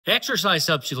Exercise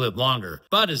helps you live longer,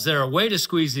 but is there a way to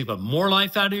squeeze even more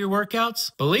life out of your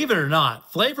workouts? Believe it or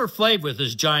not, Flavor Flav with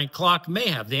his giant clock may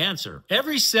have the answer.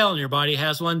 Every cell in your body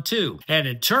has one too, an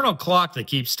internal clock that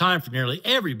keeps time for nearly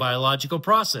every biological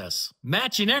process.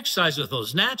 Matching exercise with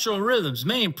those natural rhythms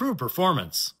may improve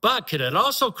performance, but could it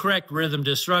also correct rhythm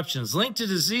disruptions linked to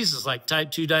diseases like type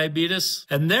 2 diabetes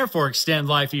and therefore extend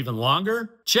life even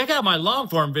longer? Check out my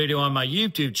long-form video on my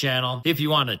YouTube channel if you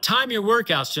want to time your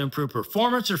workouts to improve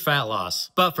performance or fat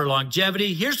loss. But for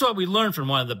longevity, here's what we learned from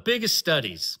one of the biggest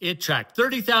studies. It tracked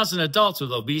 30,000 adults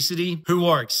with obesity who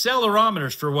wore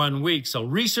accelerometers for 1 week so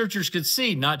researchers could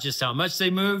see not just how much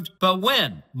they moved, but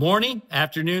when, morning,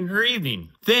 afternoon, or evening.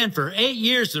 Then for 8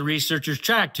 years, the researchers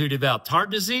tracked who developed heart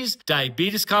disease,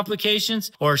 diabetes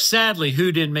complications, or sadly,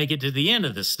 who didn't make it to the end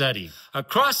of the study.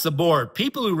 Across the board,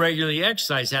 people who regularly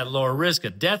exercise had lower risk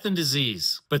of death and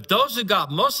disease. But those who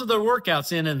got most of their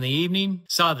workouts in the evening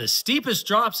saw the steepest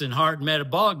drops in heart and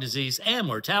metabolic disease and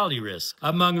mortality risk.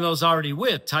 Among those already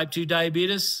with type 2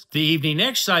 diabetes, the evening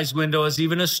exercise window is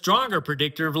even a stronger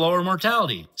predictor of lower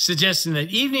mortality, suggesting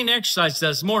that evening exercise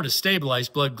does more to stabilize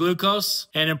blood glucose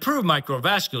and improve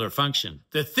microvascular function.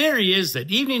 The theory is that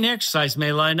evening exercise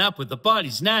may line up with the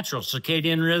body's natural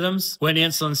circadian rhythms when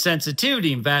insulin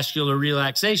sensitivity and vascular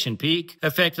relaxation peak,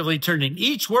 effectively turning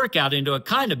each workout into a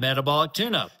kind of metabolic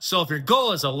tune-up. So if your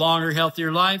goal is a longer,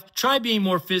 healthier life, try being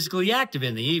more physically active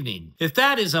in the evening. If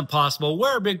that isn't possible,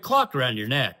 wear a big clock around your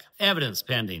neck. Evidence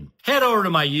pending. Head over to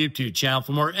my YouTube channel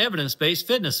for more evidence-based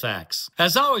fitness facts.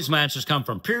 As always, my answers come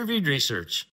from peer-reviewed research.